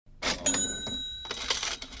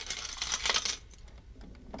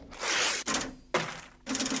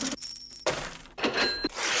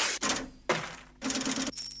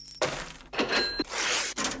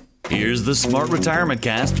Here's the Smart Retirement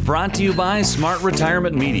Cast, brought to you by Smart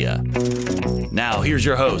Retirement Media. Now, here's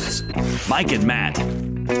your hosts, Mike and Matt.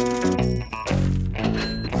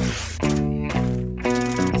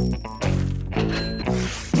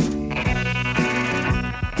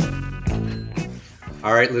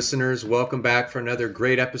 All right, listeners, welcome back for another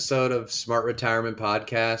great episode of Smart Retirement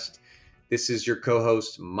Podcast. This is your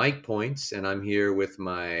co-host, Mike Points, and I'm here with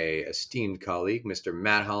my esteemed colleague, Mr.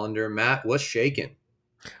 Matt Hollander. Matt, what's shaking?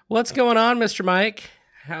 What's going on, Mr. Mike?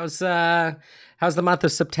 How's the month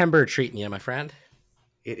of September treating you, my friend?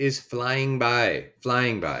 It is flying by.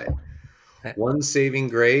 One saving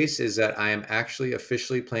grace is that I am actually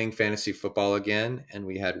officially playing fantasy football again, and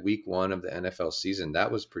we had week 1 of the NFL season.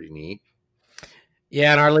 That was pretty neat.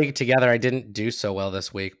 Yeah, in our league together, I didn't do so well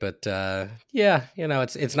this week, but yeah,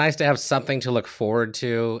 it's nice to have something to look forward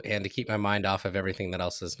to and to keep my mind off of everything that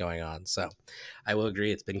else is going on. So I will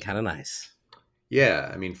agree, it's been kind of nice.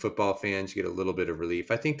 Yeah, I mean, football fans get a little bit of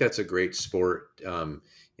relief. I think that's a great sport.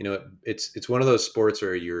 It's one of those sports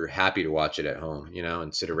where you're happy to watch it at home,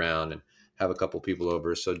 and sit around and have a couple people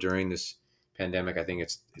over. So during this pandemic, I think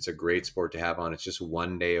it's a great sport to have on. It's just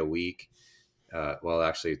one day a week. Well,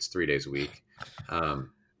 actually, it's 3 days a week.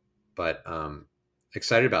 But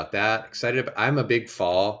excited about that. I'm a big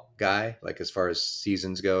fall guy. Like as far as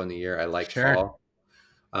seasons go in the year, I like fall.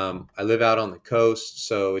 I live out on the coast,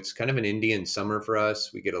 so it's kind of an Indian summer for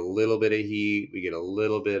us. We get a little bit of heat. We get a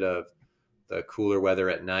little bit of the cooler weather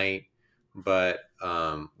at night, but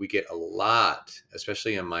we get a lot,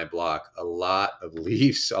 especially on my block, a lot of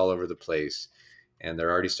leaves all over the place, and they're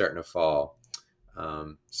already starting to fall.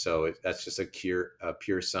 So that's just a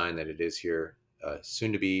pure sign that it is here,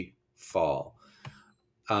 soon to be fall.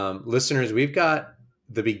 Listeners, we've got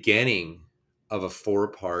the beginning of a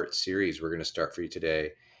 4-part series we're going to start for you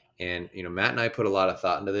today. And, Matt and I put a lot of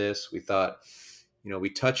thought into this. We thought, we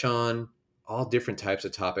touch on all different types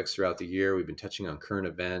of topics throughout the year. We've been touching on current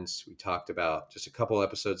events. We talked about, just a couple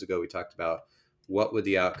episodes ago, we talked about what would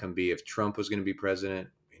the outcome be if Trump was going to be president,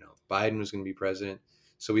 Biden was going to be president.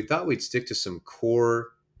 So we thought we'd stick to some core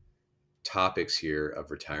topics here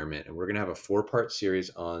of retirement. And we're going to have a 4-part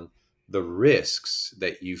series on the risks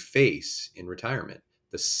that you face in retirement,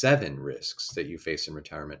 the 7 risks that you face in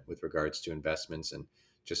retirement with regards to investments and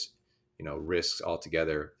just, risks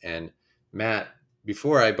altogether. And Matt,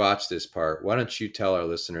 before I botch this part, why don't you tell our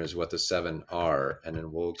listeners what the 7 are, and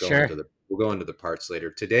then we'll go into the parts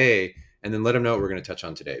later today, and then let them know what we're going to touch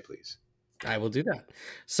on today, please. I will do that.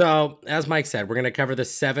 So, as Mike said, we're going to cover the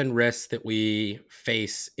 7 risks that we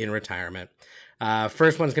face in retirement.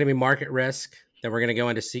 First one's going to be market risk. Then we're going to go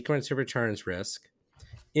into sequence of returns risk,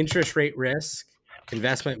 interest rate risk,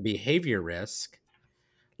 investment behavior risk,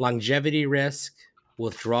 longevity risk,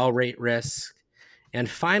 withdrawal rate risk, and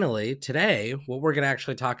finally, today, what we're going to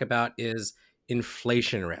actually talk about is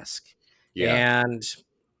inflation risk. Yeah. And,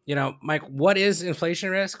 Mike, what is inflation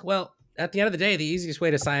risk? Well, at the end of the day, the easiest way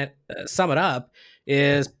to sum it up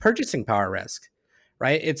is purchasing power risk,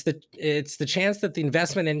 right? It's the chance that the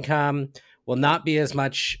investment income will not be as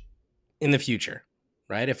much in the future,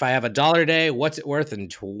 right? If I have $1 a day, what's it worth in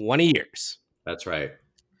 20 years? That's right.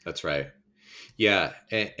 Yeah.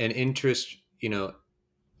 And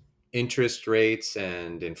interest rates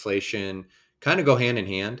and inflation kind of go hand in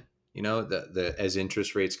hand. As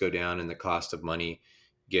interest rates go down and the cost of money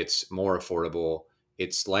gets more affordable,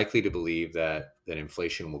 it's likely to believe that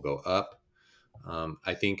inflation will go up.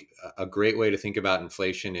 I think a great way to think about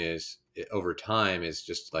inflation is over time is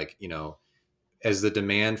just like, as the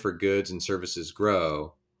demand for goods and services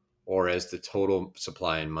grow, or as the total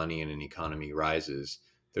supply and money in an economy rises,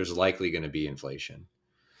 there's likely going to be inflation.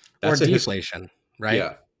 Or deflation, right?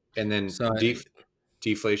 Yeah. And then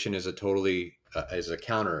deflation is is a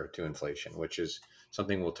counter to inflation, which is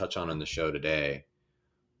something we'll touch on the show today.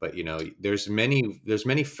 But, there's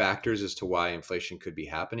many factors as to why inflation could be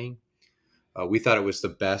happening. We thought it was the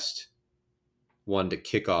best one to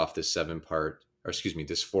kick off this 4-part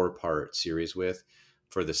series with,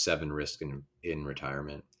 for the 7 risks in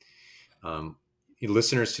retirement.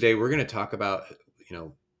 Listeners, today we're going to talk about,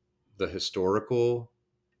 the historical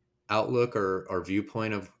outlook or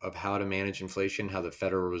viewpoint of how to manage inflation, how the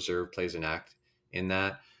Federal Reserve plays an act in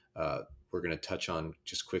that. We're going to touch on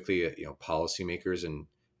just quickly, policymakers and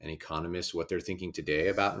economists, what they're thinking today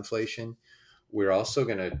about inflation. We're also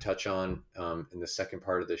going to touch on, in the second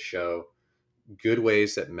part of the show, good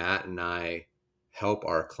ways that Matt and I help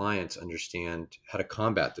our clients understand how to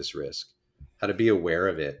combat this risk, how to be aware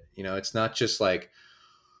of it. It's not just like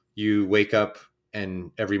you wake up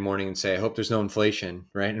and every morning and say, I hope there's no inflation,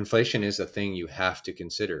 right? Inflation is a thing you have to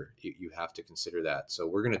consider. You have to consider that. So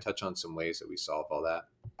we're going to touch on some ways that we solve all that.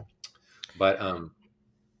 But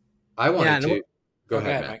I Yeah. wanted to go Oh, go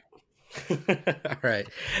ahead, ahead, Matt. Mike. All right.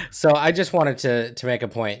 So I just wanted to make a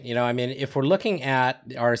point. I mean, if we're looking at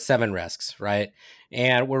our 7 risks, right,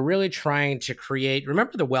 and we're really trying to create,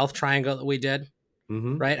 remember the wealth triangle that we did,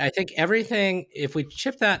 Mm-hmm. right? I think everything, if we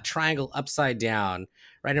chip that triangle upside down,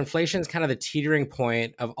 right, inflation is kind of the teetering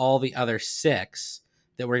point of all the other 6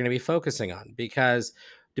 that we're going to be focusing on, because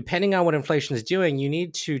depending on what inflation is doing, you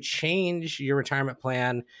need to change your retirement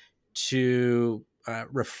plan to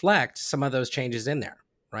reflect some of those changes in there,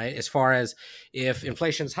 right? As far as if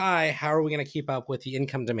inflation's high, how are we going to keep up with the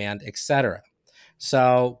income demand, et cetera?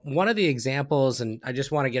 So, one of the examples, and I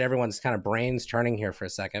just want to get everyone's kind of brains turning here for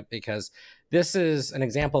a second, because this is an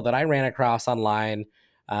example that I ran across online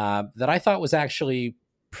that I thought was actually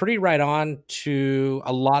pretty right on to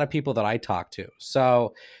a lot of people that I talk to.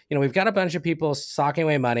 So, we've got a bunch of people socking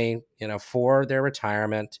away money, for their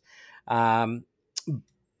retirement. Um,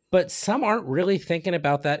 but some aren't really thinking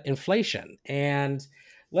about that inflation. And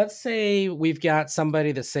let's say we've got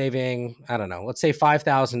somebody that's saving, I don't know, let's say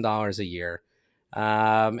 $5,000 a year.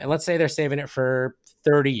 And let's say they're saving it for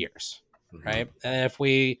 30 years, Mm-hmm. right? And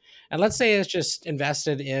let's say it's just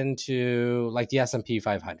invested into like the S&P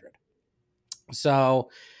 500. So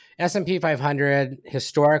S&P 500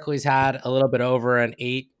 historically has had a little bit over an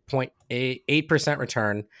 8.8%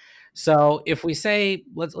 return. So if we say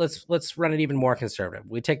let's run it even more conservative.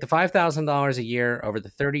 We take the $5,000 a year over the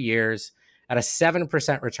 30 years at a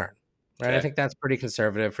 7% return. Right? I Okay. think that's pretty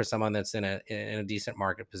conservative for someone that's in a decent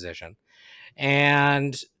market position.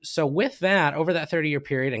 And so with that, over that 30-year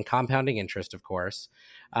period and compounding interest, of course,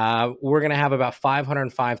 we're going to have about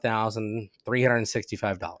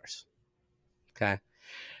 $505,365. Okay.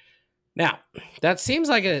 Now, that seems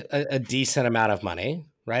like a decent amount of money,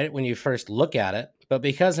 right? When you first look at it. But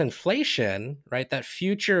because inflation, right, that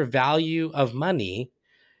future value of money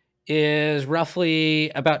is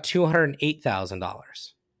roughly about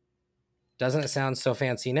 $208,000. Doesn't it sound so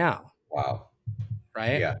fancy now, Wow.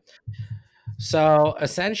 right? Yeah. So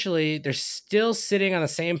essentially, they're still sitting on the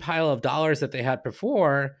same pile of dollars that they had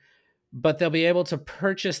before, but they'll be able to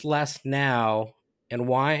purchase less now. And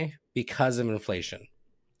why? Because of inflation,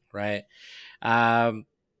 right? Um,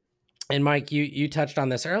 and Mike, you touched on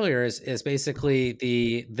this earlier. Is basically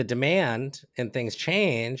the demand and things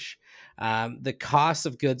change. The cost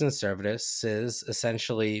of goods and services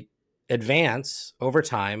essentially advance over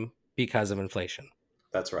time because of inflation,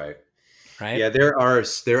 That's right. right? Yeah, there are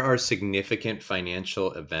significant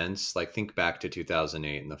financial events. Like think back to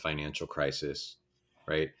 2008 and the financial crisis,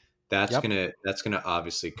 right? Yep. That's gonna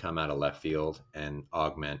obviously come out of left field and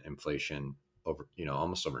augment inflation over,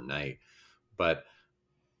 almost overnight. But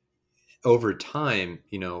over time,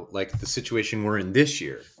 like the situation we're in this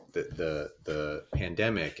year, the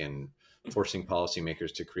pandemic and forcing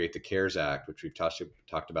policymakers to create the CARES Act, which we've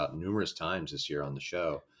talked about numerous times this year on the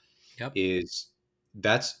show, Yep. is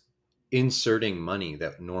that's inserting money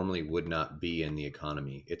that normally would not be in the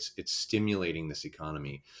economy. It's stimulating this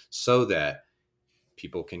economy so that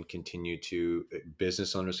people can continue to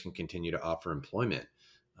business owners can continue to offer employment.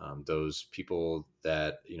 Those people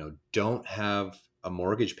that don't have a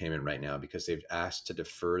mortgage payment right now because they've asked to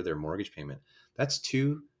defer their mortgage payment. That's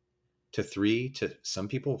 2 to 3 to some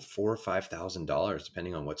people $4,000 or $5,000,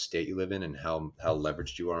 depending on what state you live in and how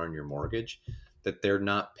leveraged you are on your mortgage, that they're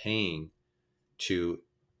not paying to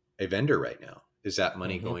a vendor right now. Is that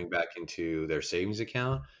money Hmm. going back into their savings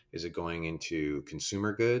account? Is it going into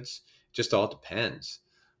consumer goods? Just all depends.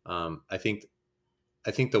 I think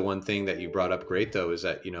the one thing that you brought up great though is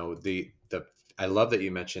that the I love that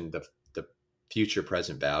you mentioned the future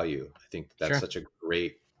present value. I think that's Sure. such a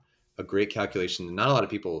great calculation that not a lot of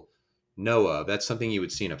people know of. That's something you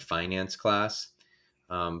would see in a finance class,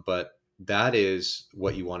 but that is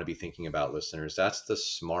what you want to be thinking about, listeners. That's the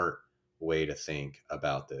smart way to think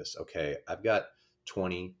about this. Okay, I've got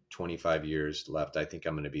 20, 25 years left. I think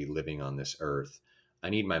I'm going to be living on this earth. I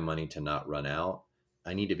need my money to not run out.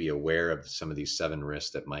 I need to be aware of some of these 7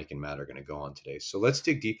 risks that Mike and Matt are going to go on today. So let's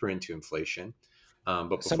dig deeper into inflation.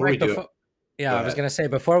 But So before we Mike, do it, before yeah, go I was ahead. going to say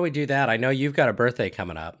before we do that, I know you've got a birthday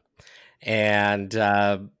coming up. And,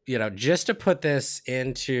 just to put this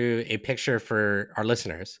into a picture for our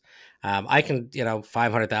listeners, I can,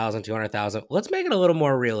 500,000, 200,000. Let's make it a little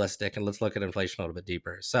more realistic and let's look at inflation a little bit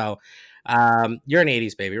deeper. So, you're an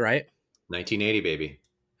 80s baby, right? 1980, baby.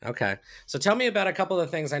 Okay. So tell me about a couple of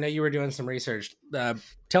things. I know you were doing some research.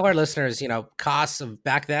 Tell our listeners, costs of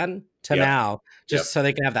back then to Yep. now, just Yep. so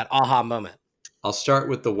they can have that aha moment. I'll start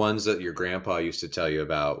with the ones that your grandpa used to tell you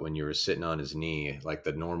about when you were sitting on his knee, like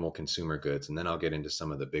the normal consumer goods, and then I'll get into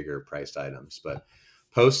some of the bigger priced items. But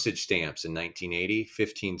postage stamps in 1980,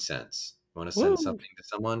 15 cents. Want to send Woo. something to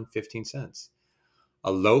someone? 15 cents.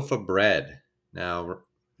 A loaf of bread. Now,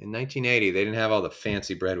 in 1980, they didn't have all the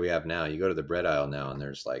fancy bread we have now. You go to the bread aisle now, and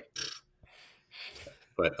there's like,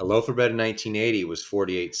 but a loaf of bread in 1980 was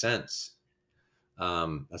 48 cents.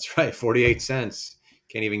 That's right, 48 cents.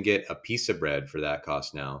 Can't even get a piece of bread for that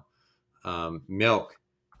cost now. Milk,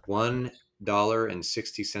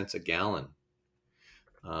 $1.60 a gallon.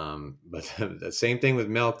 But the same thing with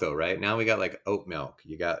milk, though, right? Now we got like oat milk,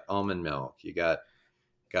 you got almond milk, you got,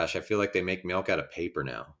 gosh, I feel like they make milk out of paper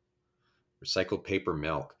now, recycled paper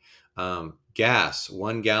milk. Gas,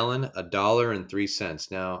 1 gallon,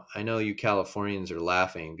 $1.03. Now, I know you Californians are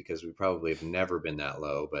laughing because we probably have never been that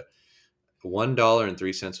low, but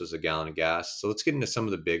 $1.03 was a gallon of gas. So let's get into some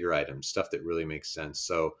of the bigger items, stuff that really makes sense.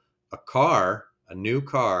 So a new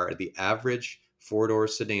car, the average four-door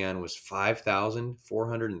sedan was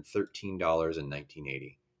 $5,413 in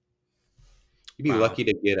 1980. You'd be Wow. lucky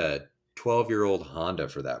to get a 12-year-old Honda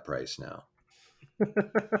for that price now.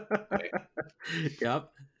 Okay.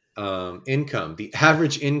 Yep. Income, the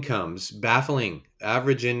average incomes, baffling.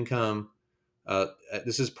 Average income,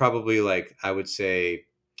 this is probably like, I would say,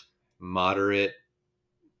 moderate,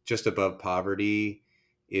 just above poverty,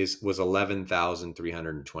 was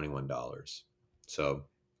 $11,321. So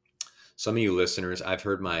some of you listeners, I've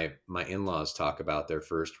heard my in-laws talk about their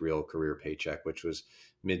first real career paycheck, which was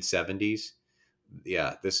mid 70s.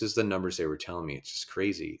 Yeah, this is the numbers they were telling me. It's just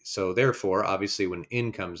crazy. So therefore, obviously, when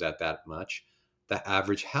income's at that much, the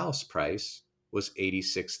average house price was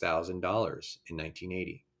 $86,000 in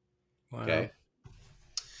 1980. Wow. Okay.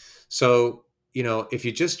 So, if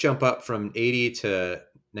you just jump up from 80 to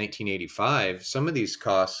 1985, some of these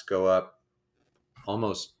costs go up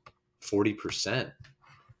almost 40%.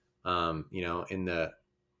 In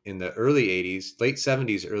the early 80s, late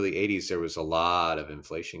 70s, early 80s, there was a lot of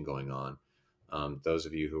inflation going on. Those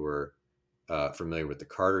of you who were familiar with the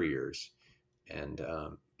Carter years.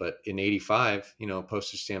 But in 85,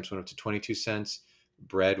 postage stamps went up to 22 cents.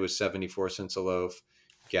 Bread was 74 cents a loaf.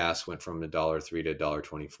 Gas went from $1.03 to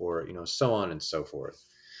 $1.24, so on and so forth.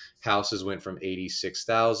 Houses went from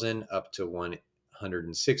 86,000 up to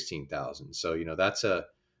 116,000. So, that's a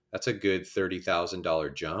good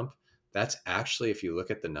 $30,000 jump. That's actually, if you look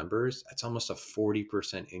at the numbers, that's almost a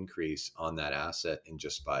 40% increase on that asset in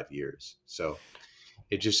just 5 years. So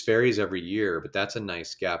it just varies every year, but that's a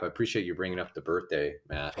nice gap. I appreciate you bringing up the birthday,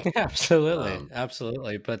 Matt. Absolutely. Um,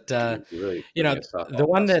 Absolutely. But you really you threw me know, a the softball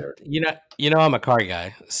one pass that there. I'm a car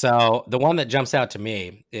guy. So the one that jumps out to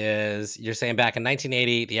me is you're saying back in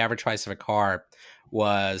 1980, the average price of a car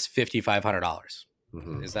was $5,500.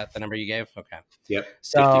 Hmm. Is that the number you gave? Okay. Yep, 54.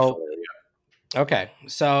 So okay.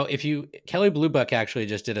 So Kelly Blue Book actually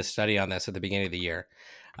just did a study on this at the beginning of the year.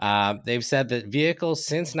 They've said that vehicles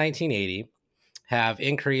since 1980 have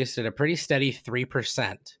increased at a pretty steady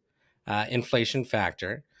 3% inflation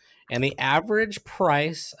factor. And the average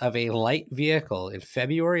price of a light vehicle in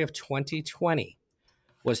February of 2020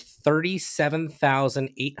 was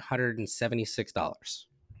 $37,876.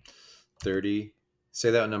 30.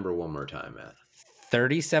 Say that number one more time, Matt.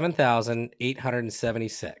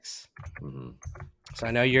 37,876. Hmm. So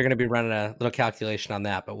I know you're going to be running a little calculation on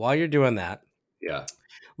that, but while you're doing that, Yeah.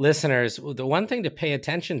 listeners, the one thing to pay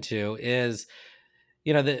attention to is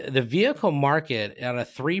the vehicle market at a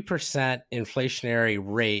 3% inflationary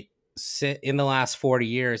rate in the last 40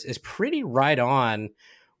 years is pretty right on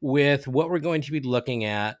with what we're going to be looking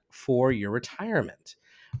at for your retirement.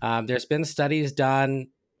 There's been studies done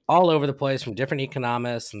all over the place from different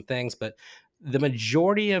economists and things, but the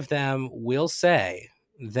majority of them will say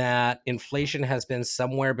that inflation has been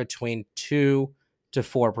somewhere between 2 to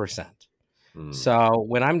 4%. Mm. So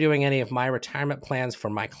when I'm doing any of my retirement plans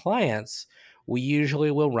for my clients, we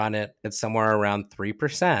usually will run it at somewhere around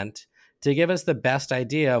 3% to give us the best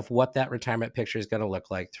idea of what that retirement picture is going to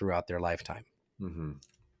look like throughout their lifetime. Hmm.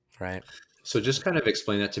 Right. So just kind of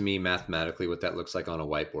explain that to me mathematically, what that looks like on a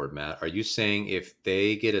whiteboard, Matt. Are you saying if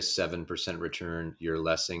they get a 7% return, you're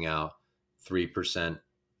lessing out 3%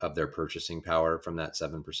 of their purchasing power from that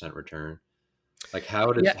 7% return? Like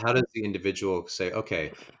Yeah. how does the individual say,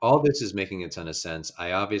 okay, all this is making a ton of sense.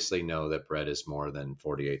 I obviously know that bread is more than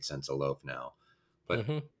 48 cents a loaf now. But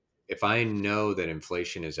Hmm. if I know that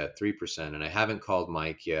inflation is at 3% and I haven't called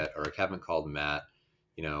Mike yet, or I haven't called Matt,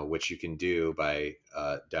 which you can do by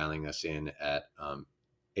dialing us in at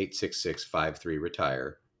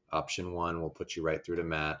 866-53-RETIRE. Option one will put you right through to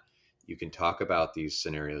Matt. You can talk about these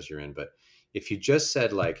scenarios you're in. But if you just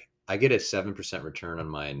said, like, I get a 7% return on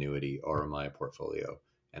my annuity or my portfolio,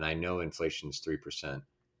 and I know inflation is 3%,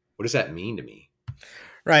 what does that mean to me?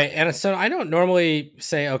 Right. And so I don't normally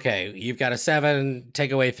say, okay, you've got a 7,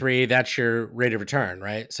 take away 3, that's your rate of return,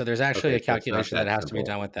 right? So there's actually Okay, a so it's not calculation that that has to be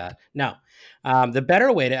simple. done with that. No. The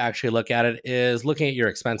better way to actually look at it is looking at your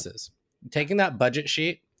expenses, taking that budget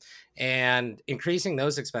sheet and increasing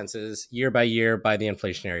those expenses year by year by the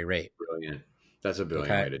inflationary rate. Brilliant. That's a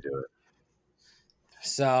brilliant Okay. way to do it.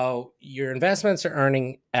 So your investments are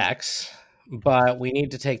earning X, but we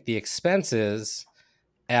need to take the expenses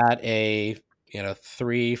at a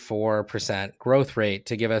 3-4% growth rate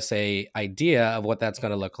to give us a idea of what that's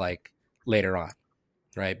going to look like later on,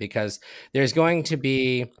 right? Because there's going to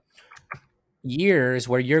be years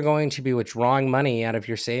where you're going to be withdrawing money out of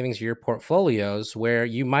your savings or your portfolios where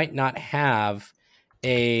you might not have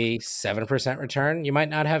a 7% return. You might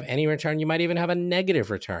not have any return. You might even have a negative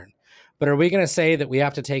return. But are we going to say that we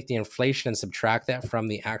have to take the inflation and subtract that from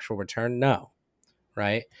the actual return? No,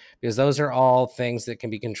 right? Because those are all things that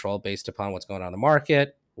can be controlled based upon what's going on in the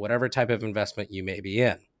market, whatever type of investment you may be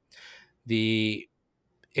in. The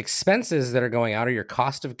expenses that are going out are your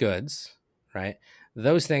cost of goods, right?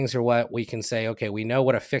 Those things are what we can say, okay, we know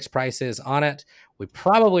what a fixed price is on it. We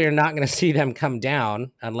probably are not going to see them come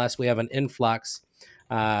down unless we have an influx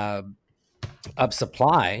uh, of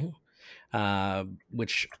supply,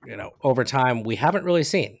 which, over time we haven't really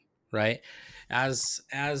seen, right? As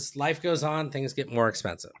life goes on, things get more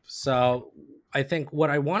expensive. So I think what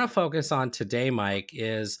I want to focus on today, Mike,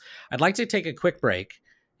 is I'd like to take a quick break.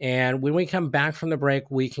 And when we come back from the break,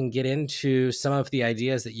 we can get into some of the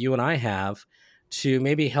ideas that you and I have to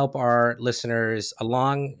maybe help our listeners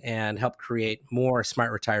along and help create more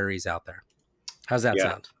smart retirees out there. How's that Yeah,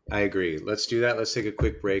 sound? I agree. Let's do that. Let's take a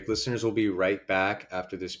quick break. Listeners will be right back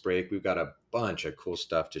after this break. We've got a bunch of cool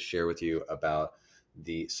stuff to share with you about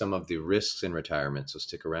some of the risks in retirement. So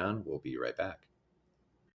stick around. We'll be right back.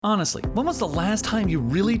 Honestly, when was the last time you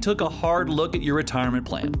really took a hard look at your retirement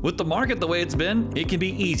plan? With the market the way it's been, it can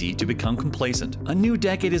be easy to become complacent. A new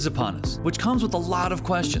decade is upon us, which comes with a lot of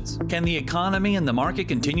questions. Can the economy and the market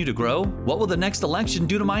continue to grow? What will the next election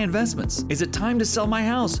do to my investments? Is it time to sell my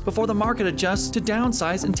house before the market adjusts to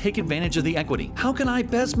downsize and take advantage of the equity? How can I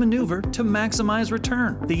best maneuver to maximize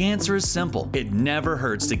return? The answer is simple. It never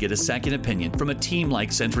hurts to get a second opinion from a team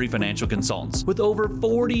like Century Financial Consultants with over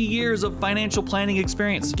 40 years of financial planning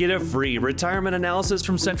experience. Get a free retirement analysis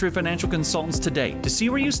from Century Financial Consultants today to see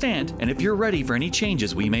where you stand and if you're ready for any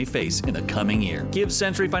changes we may face in the coming year. Give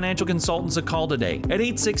Century Financial Consultants a call today at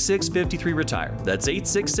 866-53-RETIRE. That's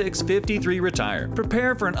 866-53-RETIRE.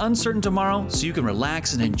 Prepare for an uncertain tomorrow so you can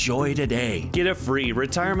relax and enjoy today. Get a free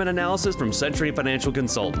retirement analysis from Century Financial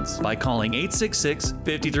Consultants by calling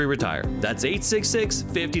 866-53-RETIRE. That's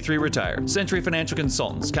 866-53-RETIRE. Century Financial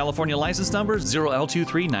Consultants, California license number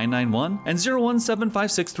 0L23991 and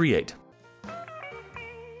 0175638.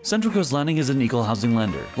 Central Coast Lending is an equal housing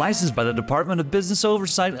lender, licensed by the Department of Business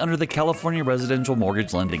Oversight under the California Residential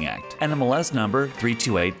Mortgage Lending Act, NMLS number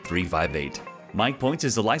 328358. Mike Points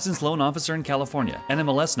is the licensed loan officer in California,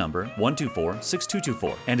 NMLS number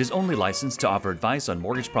 1246224, and is only licensed to offer advice on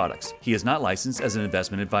mortgage products. He is not licensed as an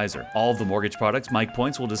investment advisor. All of the mortgage products Mike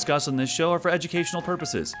Points will discuss on this show are for educational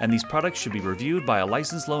purposes, and these products should be reviewed by a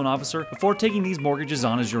licensed loan officer before taking these mortgages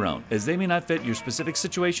on as your own, as they may not fit your specific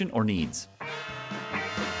situation or needs.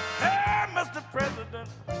 Hey, Mr. President,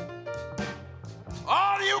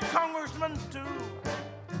 all you congressmen too,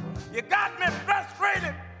 you got me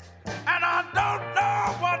frustrated, and I don't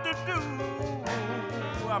know what to do.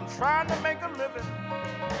 I'm trying to make a living.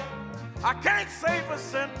 I can't save a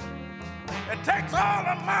cent. It takes all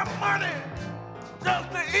of my money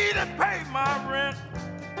just to eat and pay my rent.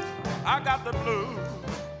 I got the blues.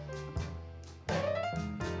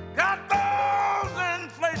 Got those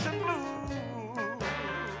inflation blues.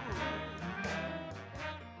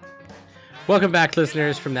 Welcome back,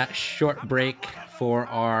 listeners, from that short break for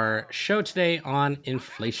our show today on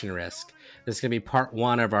inflation risk. This is going to be part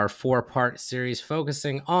 1 of our 4-part series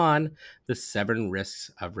focusing on the 7 risks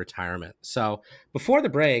of retirement. So before the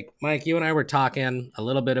break, Mike, you and I were talking a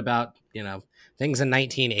little bit about, things in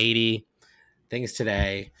 1980, things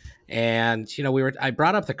today. And, I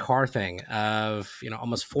brought up the car thing of,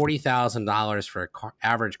 almost $40,000 for an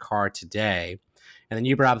average car today. And then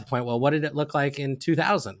you brought up the point, well, what did it look like in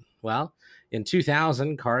 2000? Well, in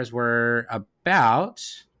 2000, cars were about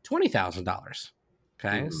 $20,000.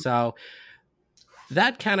 Okay. So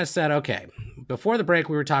that kind of said, okay, before the break,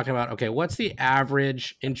 we were talking about, okay, what's the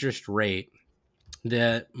average interest rate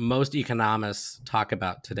that most economists talk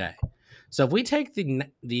about today? So if we take the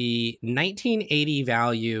 1980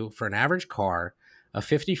 value for an average car of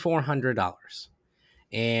 $5,400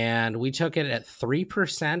 and we took it at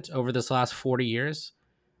 3% over this last 40 years,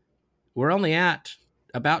 we're only at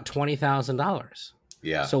about $20,000.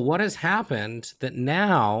 Yeah. So what has happened that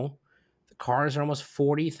now the cars are almost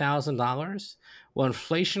 $40,000? Well,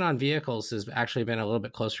 inflation on vehicles has actually been a little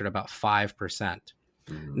bit closer to about 5%.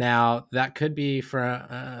 Now, that could be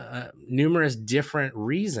for numerous different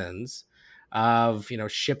reasons of,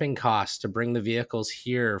 shipping costs to bring the vehicles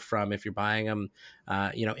here from, if you're buying them,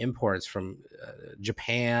 imports from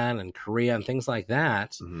Japan and Korea and things like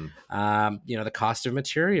that, the cost of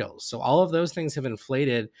materials. So all of those things have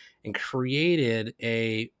inflated and created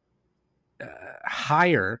a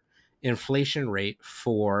higher inflation rate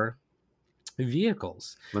for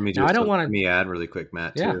vehicles. Let me Now, I don't want let to. me add really quick,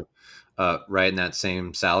 Matt, Yeah. too. Right in that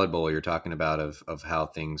same salad bowl you're talking about of how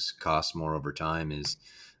things cost more over time is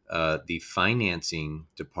the financing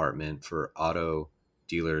department for auto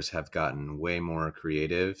dealers have gotten way more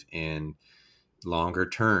creative and longer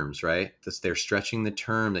terms, right? They're stretching the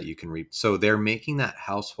term that you can reap. So they're making that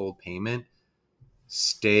household payment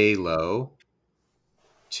stay low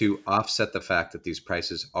to offset the fact that these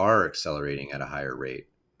prices are accelerating at a higher rate.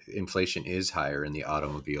 Inflation is higher in the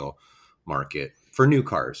automobile market for new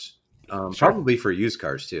cars, Sure. probably for used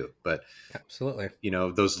cars too. But Absolutely.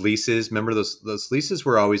 those leases. Remember those leases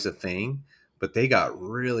were always a thing, but they got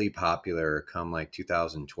really popular come like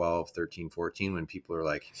 2012, 13, 14, when people are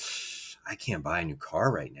like, I can't buy a new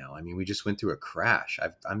car right now. I mean, we just went through a crash.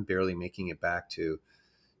 I'm barely making it back to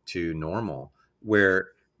normal. Where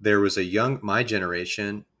there was my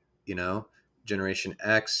generation, Generation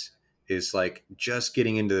X is like just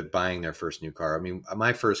getting into buying their first new car. I mean,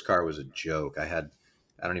 my first car was a joke. I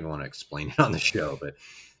don't even want to explain it on the show, but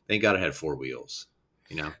thank God it had 4 wheels,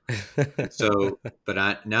 So,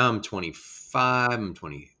 but now I'm 25, I'm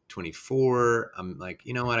 24. I'm like,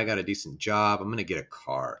 you know what? I got a decent job. I'm going to get a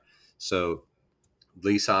car. So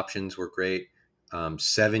lease options were great.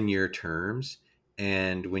 7-year terms.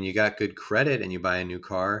 And when you got good credit and you buy a new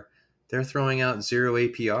car, they're throwing out 0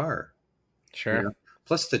 APR. Sure.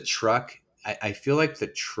 Plus the truck, I feel like the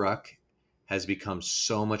truck has become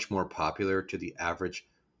so much more popular to the average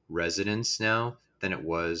residents now than it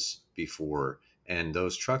was before. And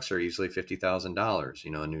those trucks are easily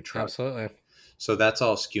 $50,000, a new truck. Absolutely. So that's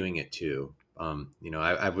all skewing it too.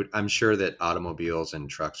 I'm sure that automobiles and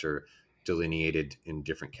trucks are delineated in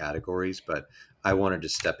different categories, but I wanted to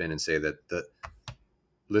step in and say that the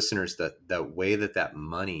listeners, that way that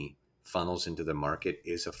money funnels into the market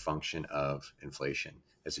is a function of inflation.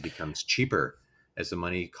 As it becomes cheaper, as the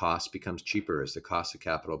money cost becomes cheaper, as the cost of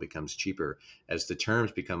capital becomes cheaper, as the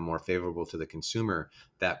terms become more favorable to the consumer,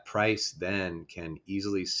 that price then can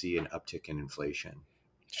easily see an uptick in inflation.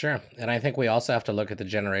 Sure. And I think we also have to look at the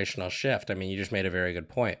generational shift. I mean, you just made a very good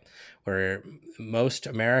point where most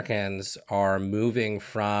Americans are moving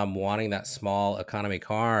from wanting that small economy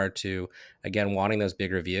car to, again, wanting those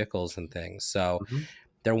bigger vehicles and things. So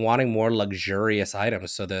they're wanting more luxurious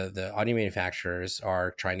items. So the auto manufacturers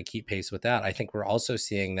are trying to keep pace with that. I think we're also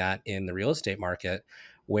seeing that in the real estate market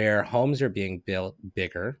where homes are being built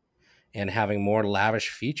bigger and having more lavish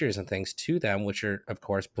features and things to them, which are, of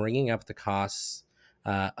course, bringing up the costs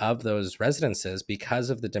of those residences because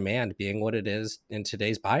of the demand being what it is in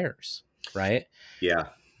today's buyers, right? Yeah.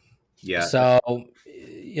 So,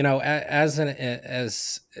 as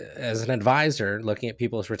an advisor looking at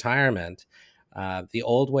people's retirement, the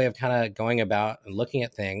old way of kind of going about and looking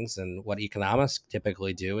at things and what economists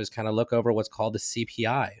typically do is kind of look over what's called the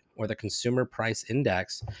CPI or the Consumer Price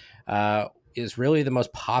Index. Is really the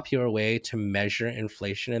most popular way to measure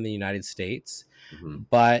inflation in the United States.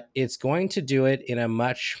 But it's going to do it in a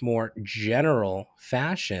much more general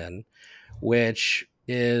fashion, which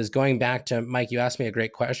is going back to Mike. You asked me a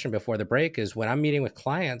great question before the break is when I'm meeting with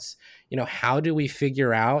clients, how do we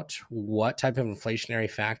figure out what type of inflationary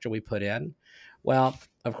factor we put in? Well,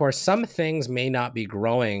 of course, some things may not be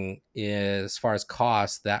growing as far as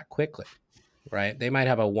costs that quickly. Right? They might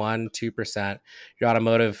have a 1-2%. Your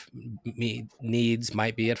automotive needs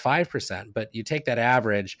might be at 5%, but you take that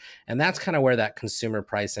average, and that's kind of where that consumer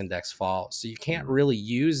price index falls. So you can't really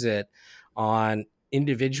use it on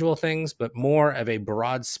individual things, but more of a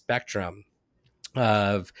broad spectrum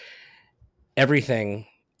of everything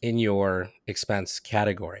in your expense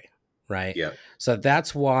category. Right. Yeah. So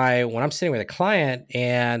that's why when I'm sitting with a client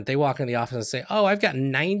and they walk into the office and say, oh, I've got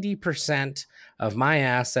 90% of my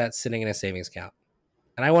assets sitting in a savings account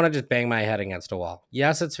and I want to just bang my head against a wall.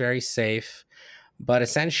 Yes, it's very safe, but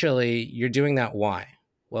essentially you're doing that. Why?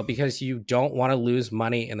 Well, because you don't want to lose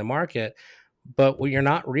money in the market. But what you're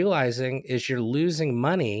not realizing is you're losing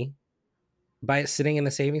money by it sitting in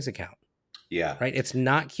the savings account. Yeah. Right. It's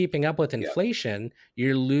not keeping up with inflation. Yeah.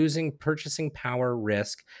 You're losing purchasing power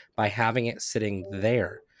risk by having it sitting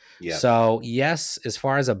there. Yeah. So yes, as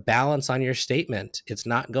far as a balance on your statement, it's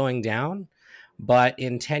not going down, but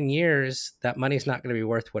in 10 years, that money's not going to be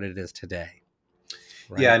worth what it is today.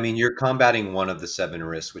 Yeah, I Right. mean, you're combating one of the 7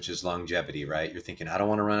 risks, which is longevity, right? You're thinking, I don't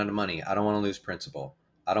want to run out of money. I don't want to lose principal.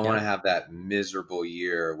 I don't want Yep. to have that miserable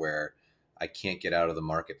year where I can't get out of the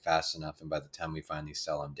market fast enough. And by the time we finally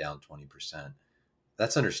sell, I'm down 20%.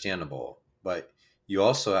 That's understandable. But you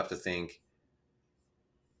also have to think,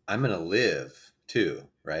 I'm going to live too,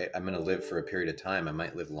 right? I'm going to live for a period of time. I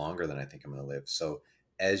might live longer than I think I'm going to live. So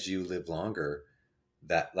as you live longer,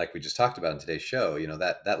 that, like we just talked about in today's show,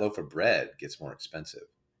 that loaf of bread gets more expensive.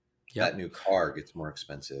 That Yep. new car gets more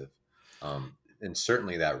expensive. And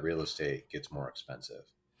certainly that real estate gets more expensive.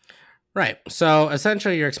 Right. So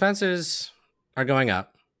essentially, your expenses are going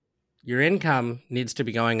up. Your income needs to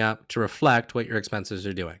be going up to reflect what your expenses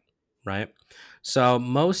are doing. Right. So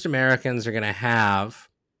most Americans are going to have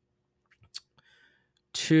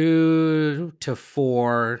 2 to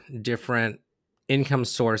 4 different income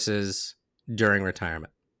sources during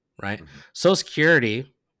retirement. Right. Mhm. Social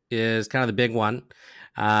Security is kind of the big one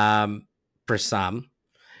for some.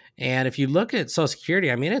 And if you look at Social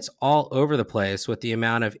Security, I mean, it's all over the place with the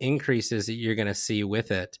amount of increases that you're going to see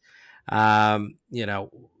with it. I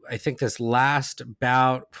think this last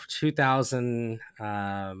about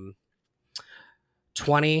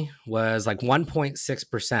 2020 was like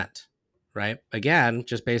 1.6%, right? Again,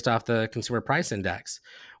 just based off the consumer price index.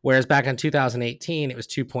 Whereas back in 2018, it was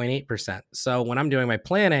 2.8%. So when I'm doing my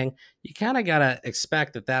planning, you kind of got to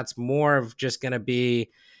expect that that's more of just going to be,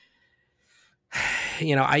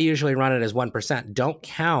 I usually run it as 1%. Don't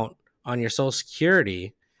count on your Social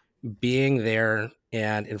Security being there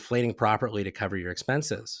and inflating properly to cover your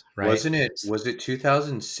expenses, right? Was it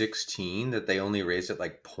 2016 that they only raised it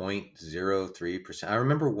like 0.03%? I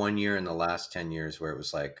remember one year in the last 10 years where it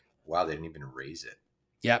was like, wow, they didn't even raise it.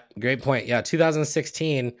 Yep, great point. Yeah,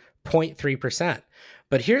 2016, 0.3%.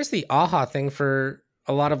 But here's the aha thing for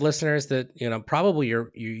a lot of listeners that, probably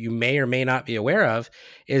you may or may not be aware of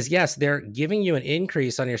is yes, they're giving you an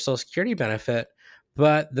increase on your Social Security benefit,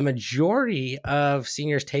 but the majority of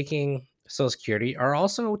seniors taking Social Security are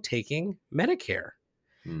also taking Medicare.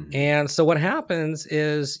 Mhm. And so what happens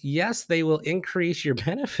is, yes, they will increase your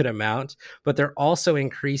benefit amount, but they're also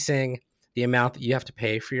increasing the amount that you have to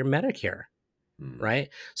pay for your Medicare, Mhm. right?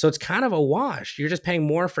 So it's kind of a wash. You're just paying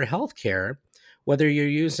more for healthcare, whether you're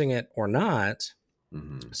using it or not.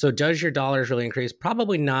 Mhm. So does your dollars really increase?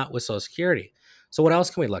 Probably not with Social Security. So what else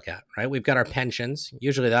can we look at, right? We've got our pensions.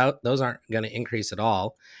 Usually those aren't going to increase at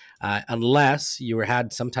all, unless you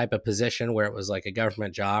had some type of position where it was like a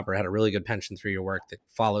government job or had a really good pension through your work that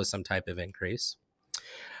follows some type of increase.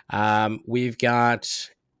 We've got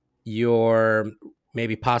your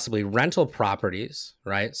maybe possibly rental properties,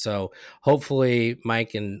 right? So hopefully,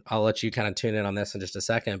 Mike, and I'll let you kind of tune in on this in just a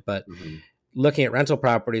second, but Mhm. looking at rental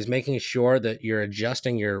properties, making sure that you're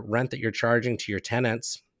adjusting your rent that you're charging to your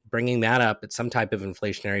tenants, bringing that up at some type of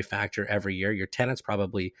inflationary factor every year. Your tenants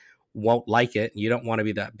probably won't like it. You don't want to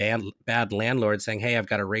be that bad landlord saying, hey, I've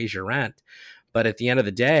got to raise your rent. But at the end of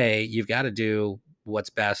the day, you've got to do what's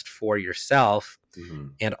best for yourself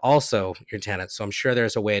Mhm. and also your tenants. So I'm sure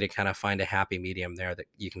there's a way to kind of find a happy medium there that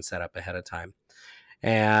you can set up ahead of time.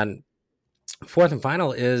 And fourth and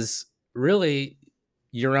final is really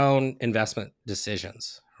your own investment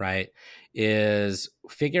decisions, right? Is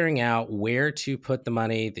figuring out where to put the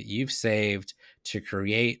money that you've saved to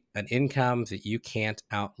create an income that you can't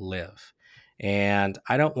outlive. And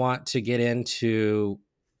I don't want to get into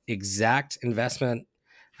exact investment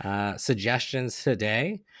suggestions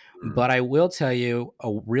today, Mhm. but I will tell you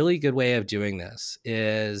a really good way of doing this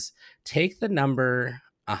is take the number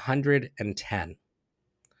 110.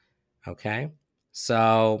 Okay.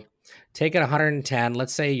 So take it 110.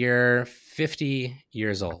 Let's say you're 50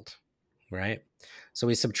 years old, right? So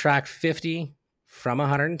we subtract 50 from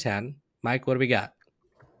 110. Mike, what do we got?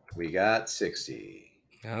 We got 60.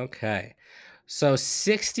 Okay. So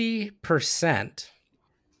 60%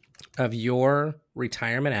 of your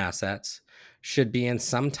retirement assets should be in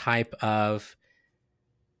some type of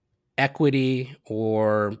equity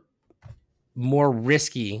or more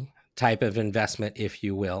risky type of investment, if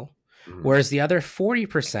you will. Mhm. Whereas the other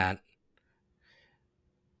 40%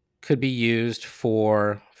 could be used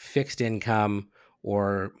for fixed income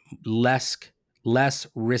or less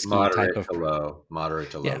risky type of.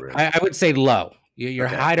 Moderate to low Yeah, risk. I would say low. Your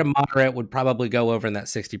Okay. high to moderate would probably go over in that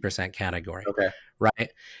 60% category, Okay.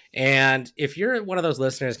 right? And if you're one of those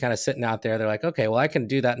listeners kind of sitting out there, they're like, okay, well, I can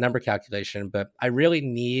do that number calculation, but I really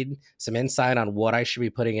need some insight on what I should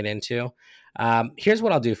be putting it into. Here's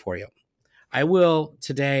what I'll do for you. I will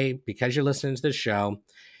today, because you're listening to the show,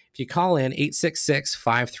 If you call in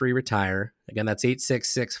 866-53-RETIRE, again, that's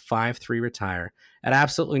 866-53-RETIRE, at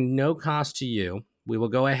absolutely no cost to you, we will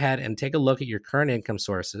go ahead and take a look at your current income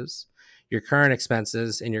sources, your current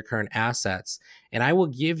expenses, and your current assets. And I will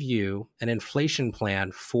give you an inflation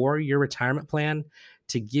plan for your retirement plan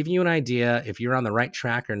to give you an idea if you're on the right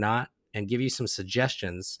track or not, and give you some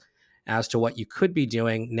suggestions as to what you could be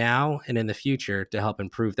doing now and in the future to help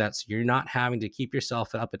improve that, so you're not having to keep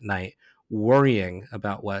yourself up at night worrying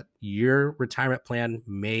about what your retirement plan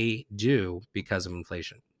may do because of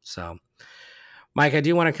inflation. So, Mike, I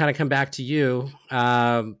do want to kind of come back to you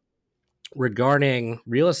regarding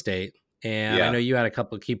real estate. And I know you had a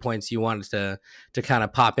couple of key points you wanted to kind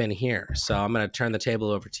of pop in here. So I'm going to turn the table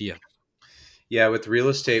over to you. Yeah, with real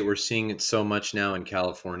estate, we're seeing it so much now in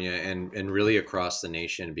California and really across the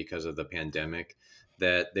nation because of the pandemic,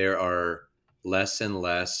 that there are less and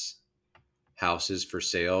less houses for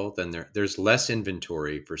sale than there's less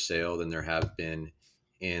inventory for sale than there have been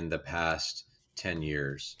in the past 10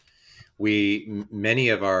 years. Many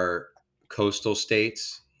of our coastal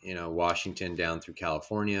states, Washington down through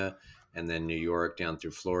California, and then New York down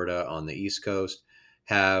through Florida on the East Coast,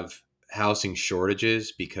 have housing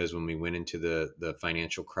shortages because when we went into the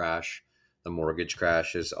financial crash, the mortgage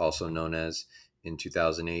crash is also known as, in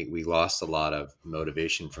 2008, we lost a lot of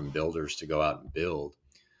motivation from builders to go out and build.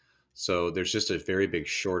 So there's just a very big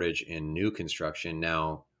shortage in new construction.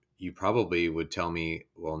 Now, you probably would tell me,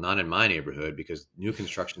 well, not in my neighborhood because new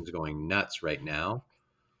construction is going nuts right now.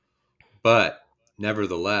 But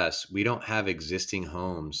nevertheless, we don't have existing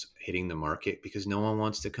homes hitting the market because no one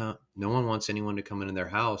wants anyone to come into their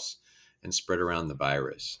house and spread around the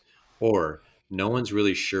virus. Or no one's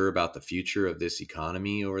really sure about the future of this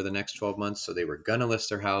economy over the next 12 months. So they were going to list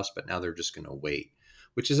their house, but now they're just going to wait,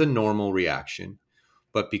 which is a normal reaction.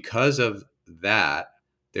 But because of that,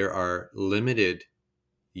 there are limited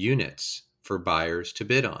units for buyers to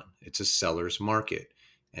bid on. It's a seller's market.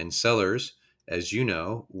 And sellers, as you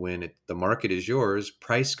know, when the market is yours,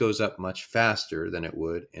 price goes up much faster than it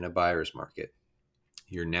would in a buyer's market.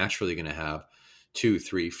 You're naturally going to have 2,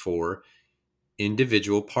 3, 4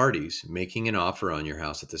 individual parties making an offer on your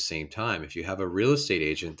house at the same time. If you have a real estate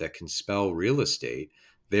agent that can spell real estate,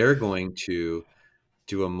 they're going to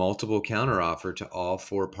do a multiple counter offer to all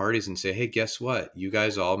 4 parties and say, hey, guess what? You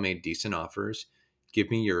guys all made decent offers. Give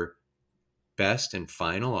me your best and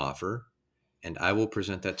final offer, and I will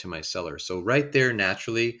present that to my seller. So right there,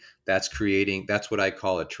 naturally, that's what I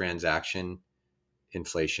call a transaction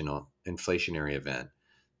inflationary event.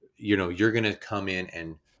 You're going to come in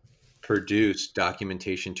and produce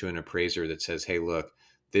documentation to an appraiser that says, hey, look,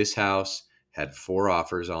 this house had 4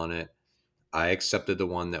 offers on it. I accepted the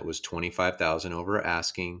one that was $25,000 over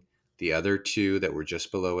asking. The other 2 that were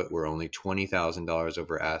just below it were only $20,000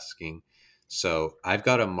 over asking. So I've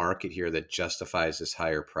got a market here that justifies this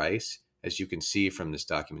higher price, as you can see from this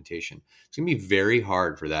documentation. It's going to be very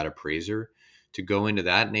hard for that appraiser to go into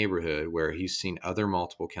that neighborhood where he's seen other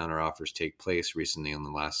multiple counteroffers take place recently in the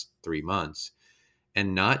last 3 months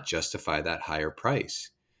and not justify that higher price.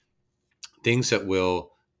 Things that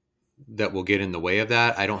will get in the way of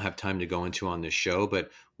that, I don't have time to go into on this show, but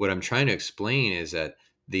what I'm trying to explain is that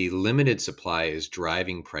the limited supply is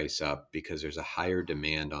driving price up because there's a higher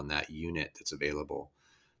demand on that unit that's available.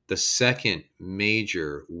 The second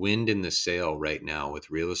major wind in the sail right now with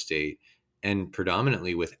real estate, and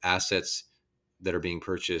predominantly with assets that are being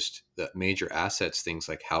purchased, the major assets, things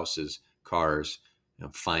like houses, cars,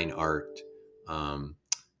 fine art,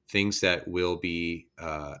 things that will be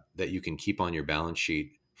that you can keep on your balance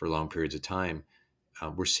sheet for long periods of time.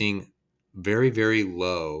 We're seeing very, very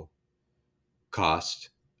low cost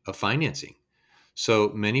of financing. So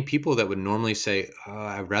many people that would normally say,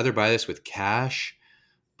 I'd rather buy this with cash,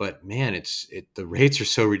 but man, the rates are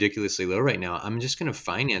so ridiculously low right now. I'm just going to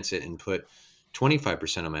finance it and put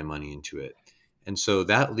 25% of my money into it. And so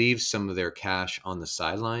that leaves some of their cash on the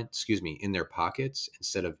sideline, in their pockets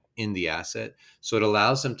instead of in the asset. So it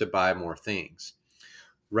allows them to buy more things.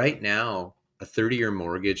 Right now, a 30-year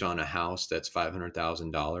mortgage on a house that's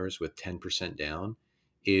 $500,000 with 10% down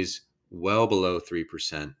is well below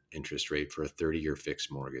 3% interest rate for a 30-year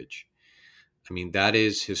fixed mortgage. I mean, that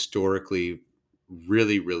is historically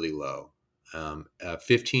really, really low.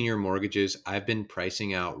 15-year mortgages, I've been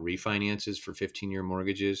pricing out refinances for 15-year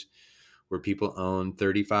mortgages where people own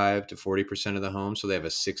 35 to 40% of the home, so they have a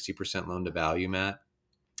 60% loan to value, Matt.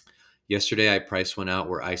 Yesterday, I priced one out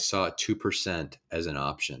where I saw 2% as an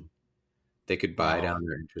option. They could buy down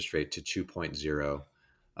their interest rate to 2.0.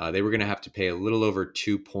 They were going to have to pay a little over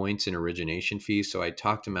 2 points in origination fees. So I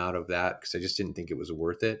talked them out of that because I just didn't think it was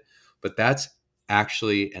worth it. But that's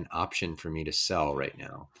actually an option for me to sell right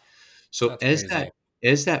now. So That's crazy.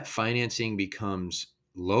 as that financing becomes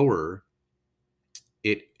lower,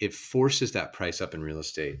 it forces that price up in real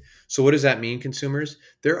estate. So what does that mean, consumers?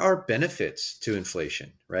 There are benefits to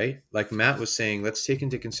inflation, right? Like Matt was saying, let's take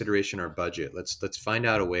into consideration our budget. Let's find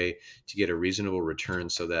out a way to get a reasonable return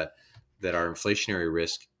so that our inflationary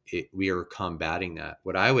risk, we are combating that.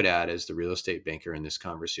 What I would add as the real estate banker in this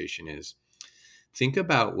conversation is think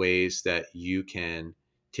about ways that you can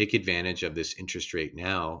take advantage of this interest rate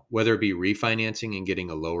now, whether it be refinancing and getting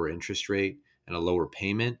a lower interest rate and a lower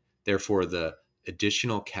payment. Therefore, the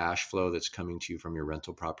additional cash flow that's coming to you from your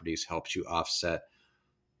rental properties helps you offset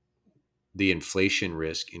the inflation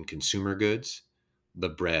risk in consumer goods, the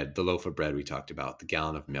bread, the loaf of bread we talked about, the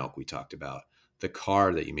gallon of milk we talked about, the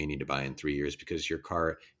car that you may need to buy in 3 years because your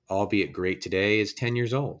car, albeit great today, is 10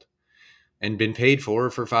 years old and been paid for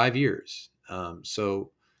 5 years.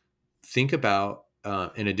 So think about,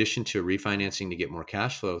 in addition to refinancing to get more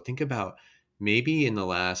cash flow, think about maybe in the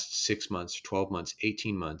last 6 months, 12 months,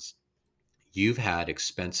 18 months, you've had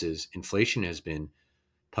expenses. Inflation has been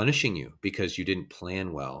punishing you because you didn't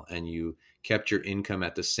plan well and you kept your income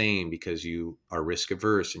at the same because you are risk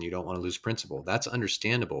averse and you don't want to lose principal. That's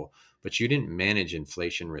understandable, but you didn't manage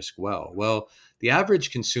inflation risk well. Well, the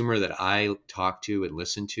average consumer that I talk to and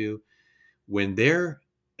listen to, when their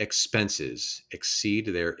expenses exceed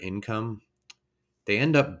their income, they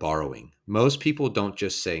end up borrowing. Most people don't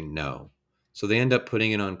just say no. So they end up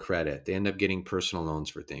putting it on credit. They end up getting personal loans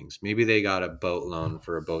for things. Maybe they got a boat loan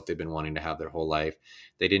for a boat they've been wanting to have their whole life.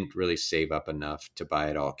 They didn't really save up enough to buy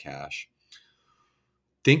it all cash.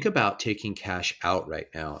 Think about taking cash out right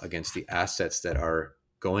now against the assets that are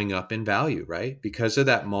going up in value, right? Because of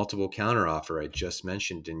that multiple counter offer I just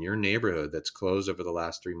mentioned in your neighborhood that's closed over the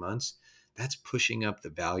last 3 months, that's pushing up the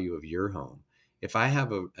value of your home. If I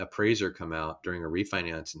have an appraiser come out during a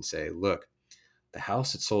refinance and say, look, the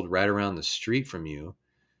house that sold right around the street from you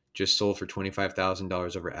just sold for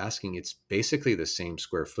 $25,000 over asking, it's basically the same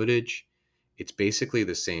square footage. It's basically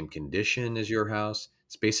the same condition as your house.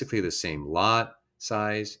 It's basically the same lot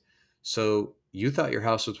size. So you thought your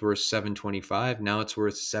house was worth 725, now it's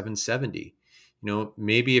worth 770.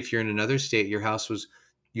 Maybe if you're in another state, you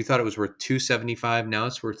thought it was worth 275, now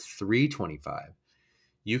it's worth 325.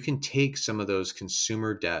 You can take some of those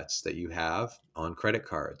consumer debts that you have on credit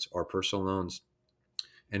cards or personal loans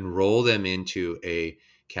and roll them into a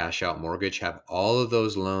cash out mortgage, have all of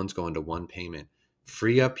those loans go into one payment,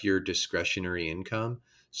 free up your discretionary income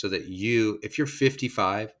so that if you're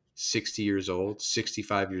 55, 60 years old,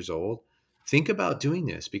 65 years old, think about doing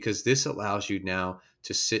this because this allows you now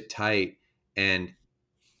to sit tight and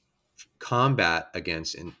combat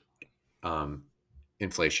against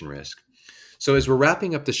inflation risk. So as we're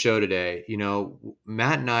wrapping up the show today,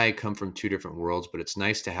 Matt and I come from two different worlds, but it's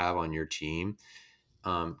nice to have on your team.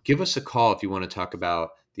 Give us a call if you want to talk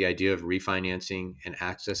about the idea of refinancing and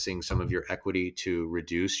accessing some of your equity to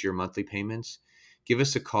reduce your monthly payments. Give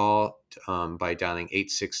us a call by dialing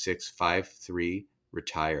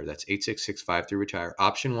 866-53-RETIRE. That's 866-53-RETIRE.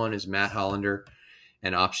 Option 1 is Matt Hollander,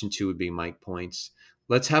 and option 2 would be Mike Points.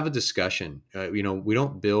 Let's have a discussion. We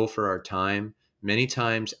don't bill for our time. Many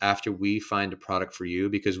times after we find a product for you,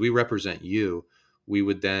 because we represent you, we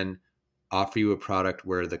would then offer you a product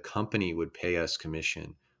where the company would pay us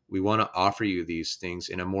commission. We want to offer you these things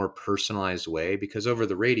in a more personalized way because over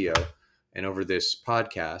the radio and over this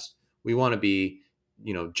podcast, we want to be,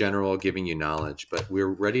 general, giving you knowledge, but we're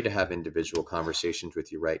ready to have individual conversations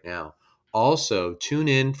with you right now. Also, tune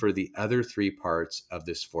in for the other 3 parts of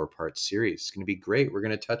this 4-part series. It's going to be great. We're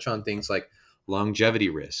going to touch on things like longevity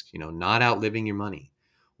risk, not outliving your money,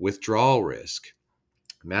 withdrawal risk.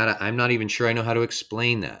 Matt, I'm not even sure I know how to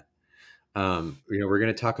explain that. We're going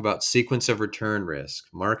to talk about sequence of return risk,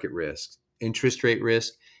 market risk, interest rate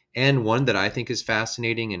risk, and one that I think is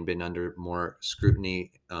fascinating and been under more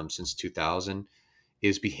scrutiny since 2000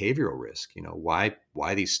 is behavioral risk. Why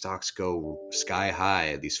these stocks go sky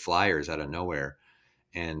high, these flyers out of nowhere.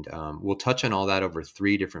 And we'll touch on all that over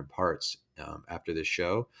 3 different parts after this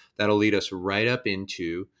show. That'll lead us right up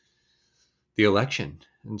into the election.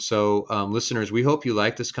 And so, listeners, we hope you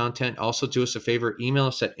like this content. Also, do us a favor, email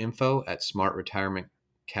us at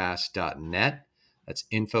info@smartretirementcast.net. That's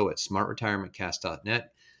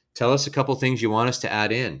info@smartretirementcast.net. Tell us a couple things you want us to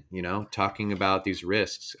add in, talking about these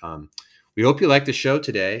risks. We hope you like the show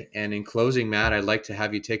today. And in closing, Matt, I'd like to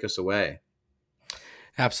have you take us away.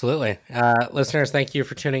 Absolutely. Listeners, thank you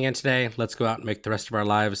for tuning in today. Let's go out and make the rest of our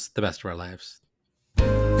lives the best of our lives.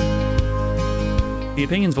 The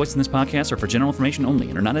opinions voiced in this podcast are for general information only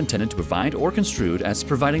and are not intended to provide or construed as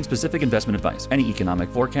providing specific investment advice. Any economic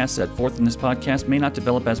forecasts set forth in this podcast may not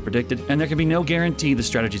develop as predicted, and there can be no guarantee the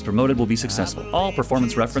strategies promoted will be successful. All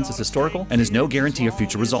performance reference is historical and is no guarantee of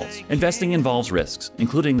future results. Investing involves risks,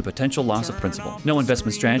 including the potential loss of principal. No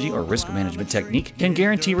investment strategy or risk management technique can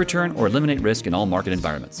guarantee return or eliminate risk in all market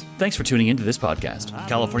environments. Thanks for tuning into this podcast.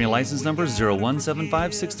 California license number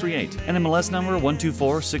 0175638, NMLS number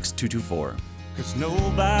 1246224. 'Cause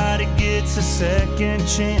nobody gets a second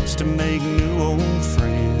chance to make new old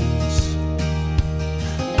friends.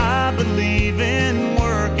 I believe in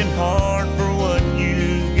working hard for what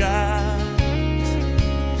you've got,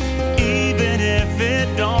 even if it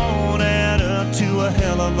don't add up to a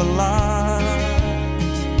hell of a lot.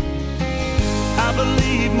 I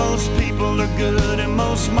believe most people are good and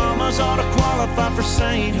most mamas ought to qualify for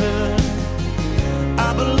sainthood.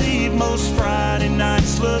 I believe most Friday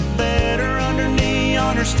nights look better under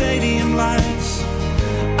neon or stadium lights.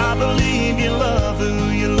 I believe you love who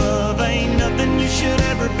you love, ain't nothing you should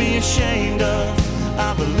ever be ashamed of.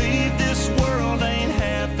 I believe this world ain't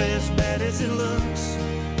half as bad as it looks.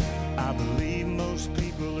 I believe most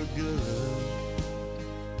people are good.